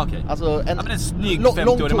byxor. Ja, okej. Alltså en snygg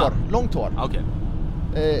 50-årig man. Långt hår. Okej.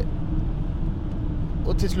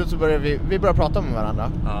 Och till slut så börjar vi börjar prata med varandra.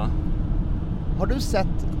 Ja. Har du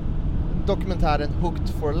sett dokumentären Hooked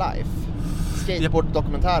for Life?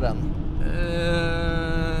 Skateboard-dokumentären.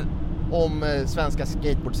 Om svenska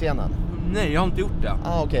skateboardscenen. Nej, jag har inte gjort det.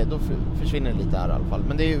 Okej, då försvinner det lite här i alla fall.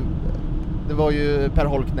 Men det var ju Per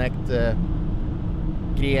Holknekt,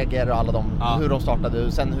 Greger och alla de, hur de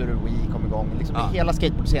startade, sen hur Wii kom igång, liksom hela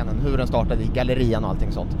skateboardscenen, hur den startade i gallerian och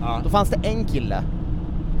allting sånt. Då fanns det en kille,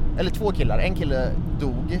 eller 2 killar, en kille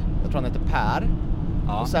dog, jag tror han hette Per,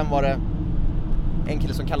 och sen var det en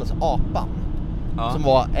kille som kallades Apan, som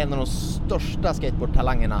var en av de största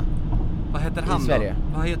skateboardtalangerna. Vad heter han i Sverige?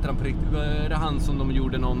 Då? Vad heter han på riktigt? Är det han som de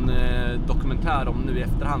gjorde någon dokumentär om nu i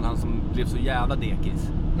efterhand? Han som blev så jävla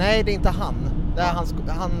dekis? Nej, det är inte han. Det är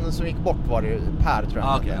han som gick bort var det ju, Per tror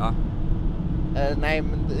jag. Okej. Nej,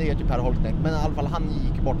 men det heter ju Per Holknekt. Men i alla fall han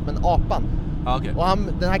gick bort. Men Apan. Okay. Och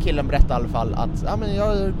den här killen berättade i alla fall att men jag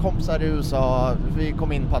har kompisar i USA. Vi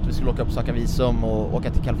kom in på att vi skulle åka upp och söka visum och åka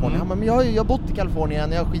till Kalifornien. Men jag har bott i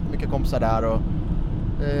Kalifornien. Jag har skitmycket kompisar där. Och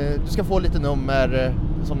du ska få lite nummer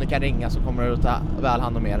som ni kan ringa, så kommer du ta väl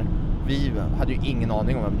hand om er. Vi hade ju ingen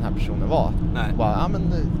aning om vem den här personen var. Nej. Bara,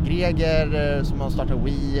 Greger som har startat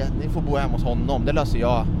Wii, ni får bo hemma hos honom, det löser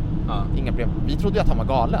jag. Inga problem. Vi trodde ju att han var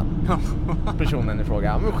galen. Personen i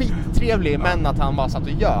fråga. Men skittrevlig, men att han bara satt och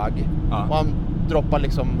ljög. Och han droppade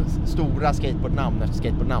liksom stora skateboardnamn efter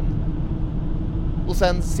skateboardnamn. Och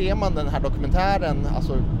sen ser man den här dokumentären,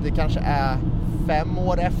 alltså det kanske är 5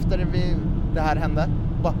 år efter det här hände.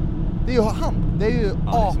 Bara, det är ju han. Det är ju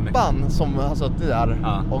Apan som har suttit där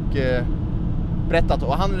och berättat.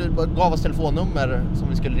 Och han gav oss telefonnummer som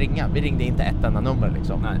vi skulle ringa. Vi ringde inte ett enda nummer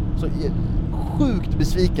liksom. Nej. Så sjukt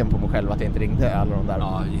besviken på mig själv att jag inte ringde alla de där.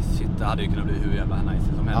 Ja, shit, det hade ju kunnat bli hur jävla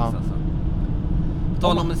nice som helst alltså.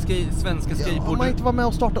 Tala om svenska skateboard. Om man inte var med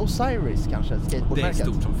och starta Osiris kanske, skateboardmärket. Det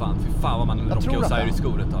är stort som fan. Fy fan vad man rockar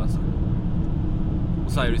Osiris-skor ett tag alltså.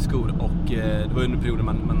 Osiris-skor, och det var under perioden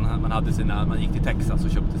man hade man gick till Texas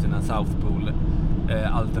och köpte sina South Pole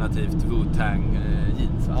alternativt Wu-Tang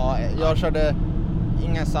jeans. Va? Ja, jag körde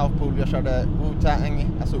inga South Pole, jag körde Wu-Tang,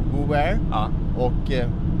 alltså Wu-Wear och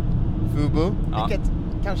Fubu, vilket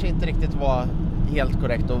kanske inte riktigt var helt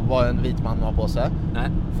korrekt att vara en vit man har på sig. Nej.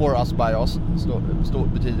 For us by us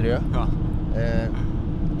betyder det ju. Ja.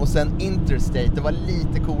 Och sen Interstate, det var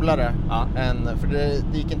lite coolare än, för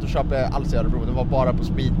det gick inte att köpa alls i Örebro, det var bara på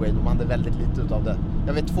Speedway, de hade väldigt lite utav det.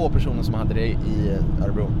 Jag vet 2 personer som hade det i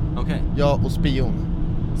Örebro. Okej. Jag och Spion.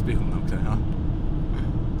 Spion också, ja.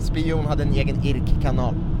 Spion hade en egen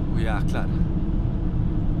IRK-kanal. Åh jäklar.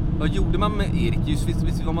 Vad gjorde man med IRK?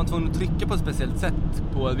 Visst var man tvungen att trycka på ett speciellt sätt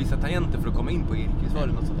på vissa tangenter för att komma in på IRK? Visst var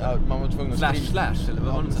det något sånt där? Ja, man var tvungen att slash eller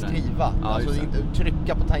vad var det sådär? Skriva. Ja, alltså inte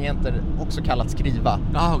trycka på tangenter, också kallat skriva.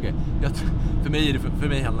 Ja, okej. För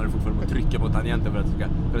mig handlar det fortfarande om att trycka på tangenter för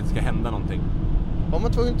att det ska hända någonting. Var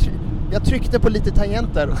man tvungen jag tryckte på lite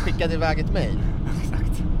tangenter och skickade iväg ett mejl.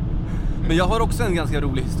 Exakt. Men jag har också en ganska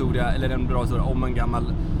rolig historia, eller en bra historia, om en gammal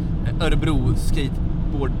Örebro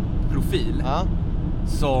skateboardprofil. Ja.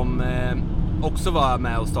 Som också var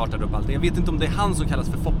med och startade upp allting. Jag vet inte om det är han som kallas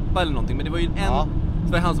för Foppa eller någonting, men det var ju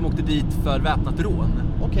det var han som åkte dit för väpnat rån.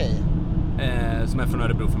 Okej. Som är från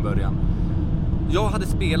Örebro från början. Jag hade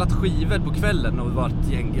spelat skivor på kvällen och det var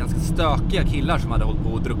ett gäng ganska stökiga killar som hade hållit på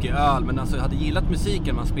och druckit öl, men alltså jag hade gillat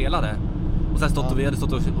musiken man spelade. Och sen vi hade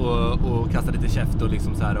stått och kastat lite käft och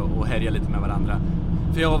liksom så här och härjat lite med varandra.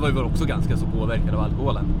 För jag var ju också ganska så påverkad av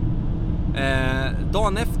alkoholen.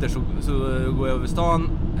 Dagen efter så går jag över stan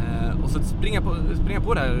och så springer jag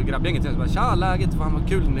på det här grabbgänget och bara, tja, läget, fan vad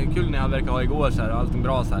kul ni har verkar ha igår så här, och allting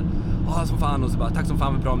bra så här. Som fan, och så bara, tack som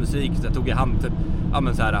fan för bra musik. Så jag tog i hand typ,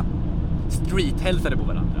 men så här street-hälsade på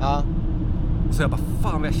varandra. Ja. Och så jag bara,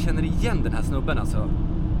 fan vad jag känner igen den här snubben alltså.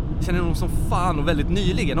 Jag känner honom som fan och väldigt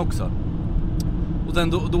nyligen också. Och sen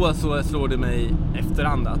då så slår det mig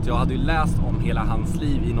efterhand att jag hade ju läst om hela hans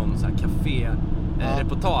liv i någon så här café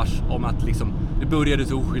reportage om att liksom det började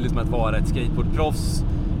så oskyldigt med att vara ett skateboardproffs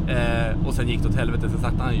och sen gick det åt helvete. Sen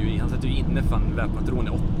satt han satt ju inne för en väpnat rån i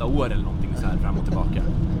 8 år eller någonting så här fram och tillbaka.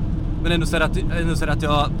 Men ändå så att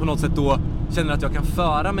jag på något sätt då känner att jag kan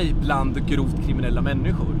föra mig bland grovt kriminella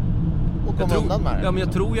människor. Och komma undan med det. Ja, men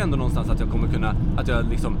jag tror ju ändå någonstans att jag kommer kunna, att jag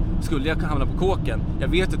liksom, skulle jag hamna på kåken, jag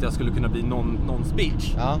vet att jag skulle kunna bli någons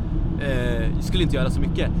bitch. Ja. Jag skulle inte göra så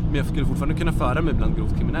mycket, men jag skulle fortfarande kunna föra mig bland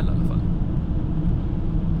grovt kriminella i alla fall.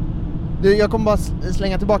 Du, jag kommer bara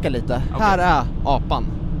slänga tillbaka lite. Okay. Här är apan.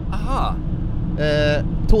 Aha.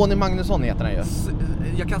 Tony Magnusson heter han ju.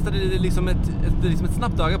 Jag kastade liksom ett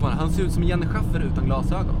snabbt öga på honom. Han ser ut som Janne Schaffer utan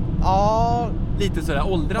glasögon. Ja. Lite sådär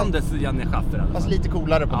åldrandes Janne Schaffer i alla fall. Fast lite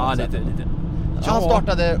coolare på något sätt. Lite. Ja, han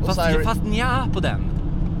startade fast nja på den.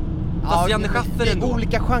 Fast Janne Schaffer det är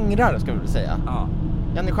olika genrer ska vi väl säga. Ja.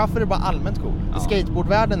 Janne Schaffer är bara allmänt cool. I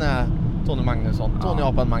skateboardvärlden är Tony Magnusson, Tony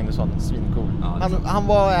Apan Magnusson, svincool. Ja, han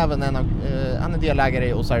var även han är delägare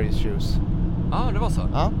i Osiris Shoes. Ja, det var så.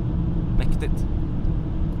 Ja. Mäktigt.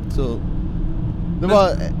 Så det var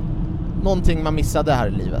någonting man missade här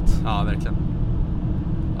i livet. Ja, verkligen.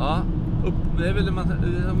 Ja, det är väl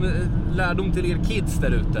lärdom till er kids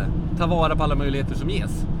där ute. Ta vara på alla möjligheter som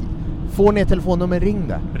ges. Får ni ett telefonnummer, ring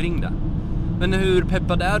det. Men hur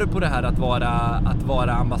peppad är du på det här att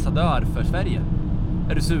vara ambassadör för Sverige?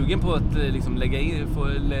 Är du sugen på att liksom lägga in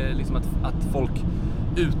att folk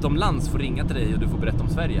utomlands får ringa till dig och du får berätta om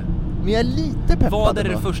Sverige? Men jag är lite peppad. Vad är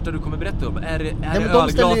det första du kommer berätta om? Är det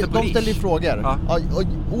ölglasen på Rish? De ställer ju frågor.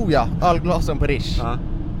 Ja. Ölglasen på Rish. Ja.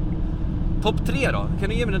 Topp 3 då? Kan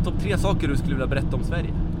du ge mig den topp 3 saker du skulle vilja berätta om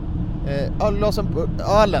Sverige?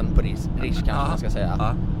 Ölen på Rish kanske man ska säga.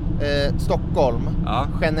 Ja. Stockholm. Ja.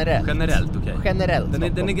 Generellt, okej. Generellt.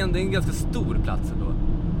 Den är en ganska stor plats ändå.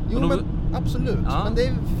 Jo, men absolut. Ja. Men det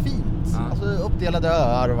är fint. Ja. Alltså uppdelade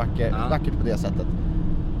öar och vackert på det sättet.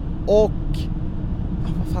 Och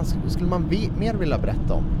vad fan skulle man mer vilja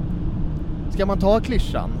berätta om? Ska man ta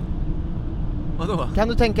klyschan? Vadå? Kan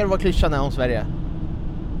du tänka dig vad klyschan är om Sverige?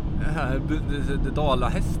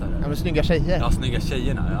 Dalahästar. Ja, men snygga tjejer. Ja, snygga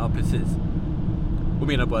tjejerna. Ja, precis. Och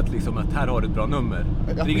menar på att liksom att här har du ett bra nummer.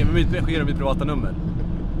 Ring med mitt privata nummer.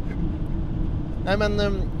 Nej, men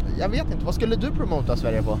jag vet inte. Vad skulle du promota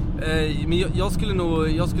Sverige på? Men jag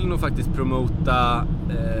skulle nog faktiskt promota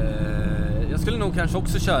jag skulle nog kanske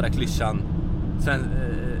också köra klyschan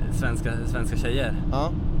svenska tjejer. Ja.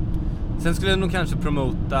 Sen skulle jag nog kanske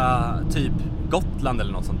promota typ Gotland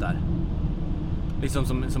eller något sånt där. Liksom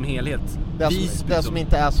som helhet. Det som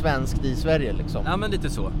inte är svenskt i Sverige liksom. Ja, men lite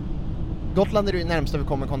så. Gotland är ju närmast över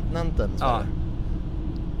kommer kontinenten. Ja.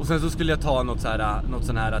 Och sen så skulle jag ta något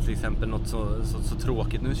sån här till exempel något så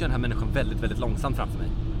tråkigt. Nu kör den här människan väldigt, väldigt långsamt framför mig.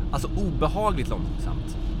 Alltså obehagligt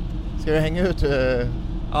långsamt. Ska du hänga ut?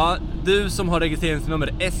 Ja, du som har registreringsnummer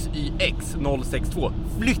SYX062.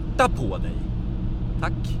 Flytta på dig.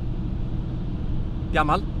 Tack.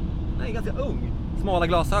 Gammal? Nej, ganska ung. Smala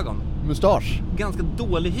glasögon. mustasch. Ganska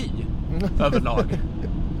dålig hy överlag.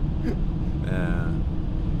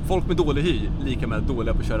 Folk med dålig hy lika med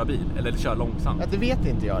dåliga på att köra bil eller köra långsamt. Ja, det vet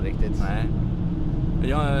inte jag riktigt. Nej.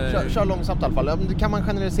 Kör långsamt i alla fall. Det kan man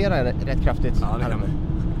generalisera rätt kraftigt. Ja, det kan man.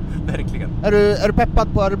 Verkligen. Är du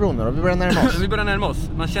peppad på Örebro nu då? Vi börjar närma oss. Vi börjar närma oss.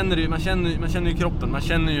 Man känner ju kroppen. Man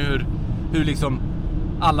känner ju hur liksom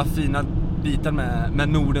alla fina bitar med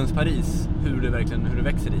Nordens Paris, hur det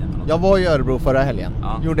växer i en. Jag var i Örebro förra helgen.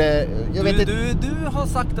 Ja. Du har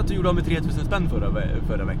sagt att du gjorde av med 3000 spänn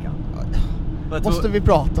förra veckan. Måste vi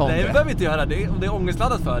prata om det? Nej, vi behöver inte göra det. Om det är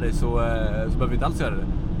ångestladdat för dig så behöver vi inte alls göra det.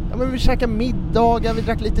 Ja, men vi käkade middagar, vi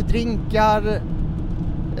drack lite drinkar.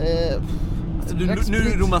 Nu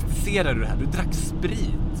romantiserar du det här. Du drack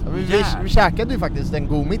sprit. Ja, vi käkade ju faktiskt en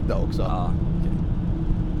god middag också. Ja,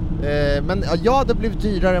 okay. Men det blev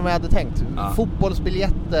dyrare än vad jag hade tänkt. Ja.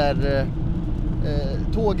 Fotbollsbiljetter,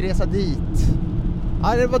 tågresa dit.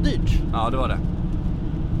 Ja, det var dyrt. Ja, det var det.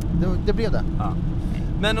 Det blev det. Ja.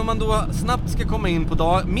 Men om man då snabbt ska komma in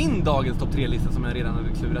på min dagens topp 3-lista som jag redan hade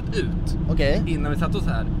klurat ut. Okay. Innan vi satt oss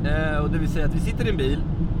här. Och det vill säga att vi sitter i en bil.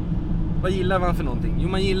 Vad gillar man för någonting? Jo,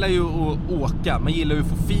 man gillar ju att åka. Man gillar ju att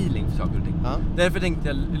få feeling för saker och ting. Ja. Därför tänkte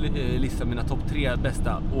jag lista mina topp 3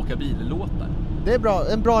 bästa åka bil-låtar. Det är bra,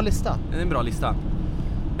 en bra lista. Det är en bra lista.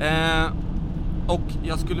 Och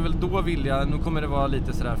jag skulle väl då vilja, nu kommer det vara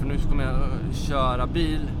lite sådär, för nu kommer jag köra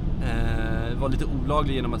bil. Var lite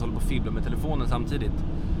olaglig genom att hålla på och fibbla med telefonen samtidigt.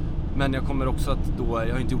 Men jag kommer också att då,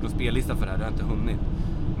 jag har inte gjort någon spellista för det här, det har jag inte hunnit.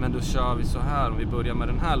 Men då kör vi så här, om vi börjar med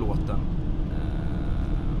den här låten.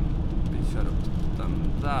 Vi kör upp den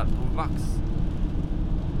där på vax.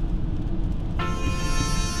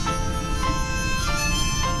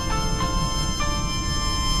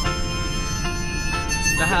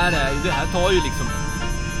 Det här tar ju liksom,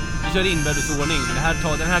 vi kör inbärdesordning, men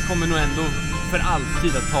den här kommer nog ändå för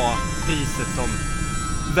alltid att ta priset som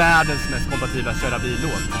världens mest kompatibla köra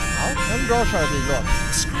bil-låt. Ja, en bra köra bil-låt.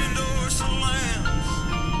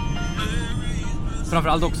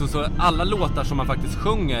 Framförallt också så alla låtar som man faktiskt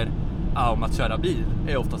sjunger om att köra bil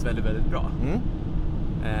är oftast väldigt, väldigt bra.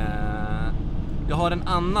 Jag har en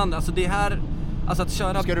annan, alltså det här, alltså att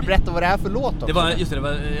köra. Ska du berätta vad det är för låt också? Det var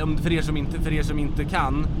för er som inte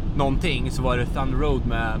kan någonting, så var det Thunder Road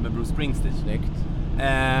med Bruce Springsteen. Snyggt.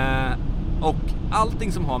 Och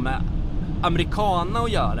allting som har med americana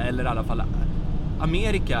att göra, eller i alla fall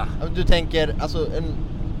Amerika. Du tänker alltså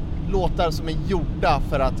låtar som är gjorda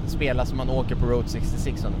för att spela som man åker på Road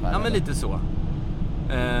 66 ungefär? Ja, men lite så.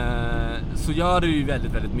 Så gör det ju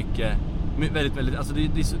väldigt, väldigt mycket. Väldigt, väldigt, alltså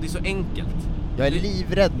det är så enkelt. Jag är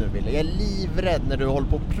livrädd nu, Wille. Jag är livrädd när du håller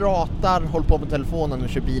på och pratar, håller på med telefonen och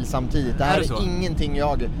kör bil samtidigt. Det här är ingenting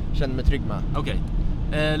jag känner mig trygg med. Okej.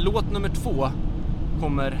 Låt nummer 2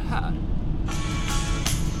 kommer här.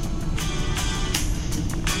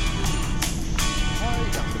 Jag hör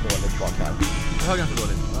ganska dåligt bak här. Jag hör ganska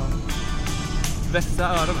dåligt. Ja. Vässa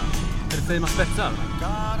öronen. Eller säger man spetsa öronen? Ja.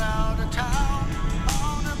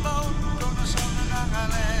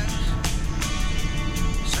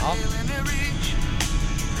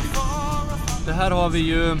 Det här har vi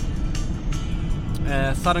ju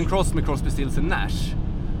Southern Cross med Crosby, Stills & Nash,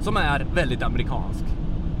 som är väldigt amerikansk.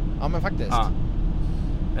 Ja, men faktiskt. Ja.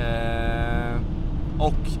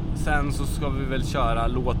 Och sen så ska vi väl köra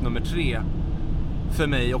låt nummer 3 för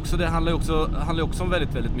mig också. Det handlar ju också om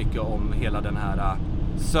väldigt, väldigt mycket om hela den här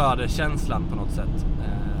söderkänslan på något sätt.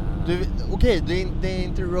 Okej, det är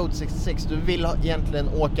inte Road 66. Du vill egentligen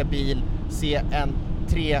åka bil, se en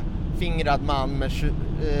 3-fingrad man med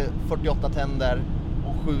 48 tänder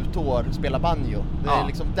och 7 tår spela banjo. Det är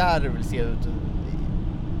liksom där du vill se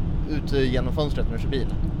ut genom fönstret med bil.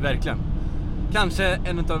 Verkligen. Kanske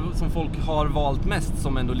en av som folk har valt mest,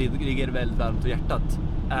 som ändå ligger väldigt varmt i hjärtat,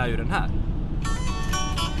 är ju den här.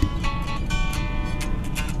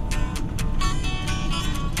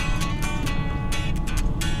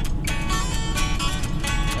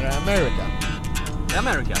 Är det America? Det är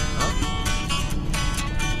America. Ja.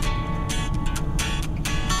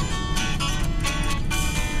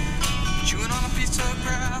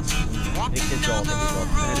 Riktigt bra. Det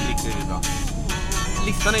är riktigt bra.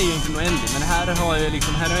 Listan är ju inte oändlig, men här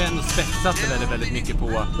har jag ändå spetsat det väldigt, väldigt mycket på.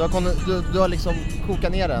 Du har liksom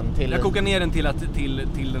kokat ner den till... Jag kokar ner den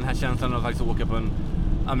till den här känslan av att faktiskt åka på en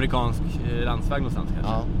amerikansk landsväg någonstans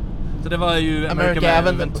kanske. Ja. Så det var ju America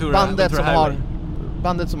även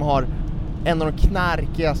bandet som har en av de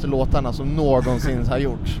knarkigaste låtarna som någonsin har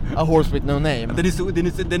gjorts. A Horse With No Name.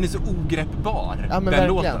 Den är så ogreppbar, ja, men den verkligen.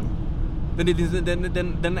 Låten.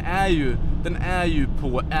 Den är ju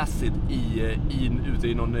på acid ute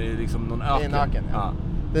i någon öken. I en öken, ja.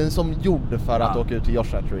 Den är som gjord för att åka ut till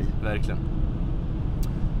Joshua Tree. Verkligen.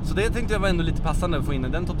 Så det tänkte jag var ändå lite passande att få in i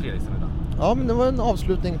den topp 3-listan idag. Ja, men det var en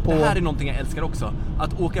avslutning på... Det här är någonting jag älskar också.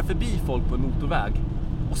 Att åka förbi folk på en motorväg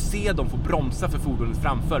och se dem få bromsa för fordonet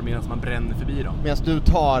framför medan man bränner förbi dem. Medan du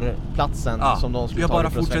tar platsen som de skulle ta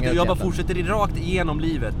för att svänga ut. Jag bara fortsätter rakt igenom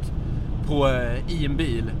livet i en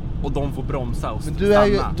bil och de får bromsa och stanna.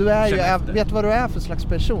 Vet du vad du är för slags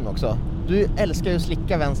person också? Du älskar ju att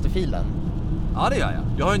slicka vänsterfilen. Ja, det gör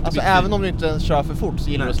jag har inte alltså även om du inte ens kör för fort så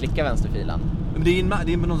gillar du att slicka vänsterfilen. Men det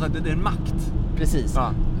är en makt. Precis.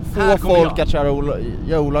 Få folk att göra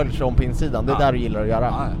olagligt om på insidan. Det är där du gillar att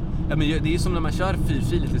göra. Ja, men det är som när man kör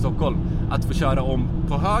fyrfiligt i Stockholm, att få köra om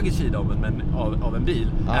på höger sida av en bil,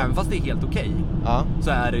 även fast det är helt okej.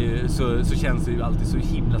 Så känns det ju alltid så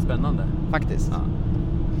himla spännande. Faktiskt.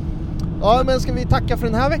 Ja, men ska vi tacka för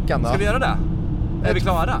den här veckan då? Ska vi göra det? Är vi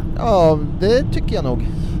klara? Ja, det tycker jag nog.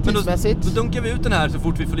 Men då dunkar vi ut den här så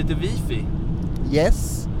fort vi får lite wifi.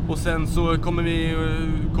 Yes. Och sen så kommer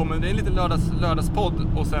det en liten lördagspodd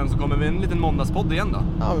och sen så kommer vi en liten måndagspodd igen då.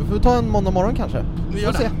 Ja, vi får ta en måndag morgon kanske. Vi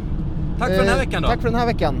gör det. Tack för den här veckan då. Tack för den här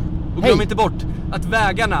veckan. Och glöm inte bort att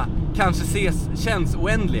vägarna kanske känns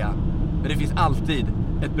oändliga, men det finns alltid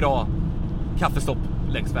ett bra kaffestopp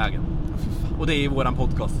längs vägen. Och det är våran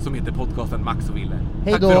podcast som heter podcasten Max och Ville.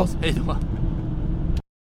 Hej Tack då. för oss. Hej då.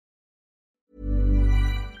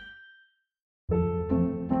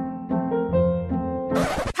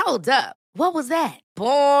 Hold up. What was that?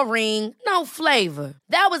 Boring. No flavor.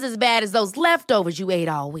 That was as bad as those leftovers you ate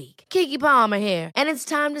all week. Keke Palmer here, and it's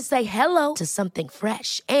time to say hello to something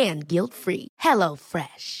fresh and guilt-free. Hello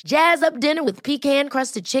Fresh. Jazz up dinner with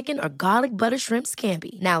pecan-crusted chicken or garlic butter shrimp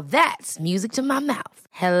scampi. Now that's music to my mouth.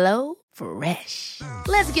 Hello Fresh.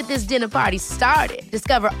 Let's get this dinner party started.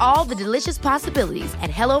 Discover all the delicious possibilities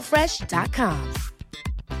at hellofresh.com.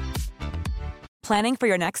 Planning for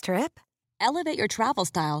your next trip? Elevate your travel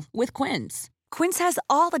style with Quince. Quince has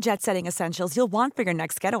all the jet-setting essentials you'll want for your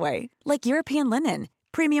next getaway, like European linen,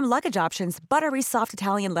 premium luggage options, buttery soft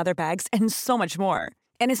Italian leather bags, and so much more.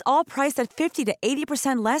 And is all priced at 50 to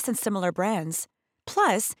 80% less than similar brands.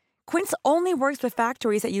 Plus, Quince only works with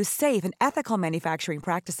factories that use safe and ethical manufacturing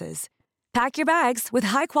practices. Pack your bags with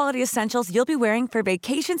high-quality essentials you'll be wearing for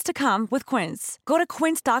vacations to come with Quince. Go to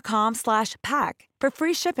quince.com/pack for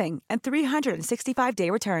free shipping and 365-day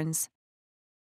returns.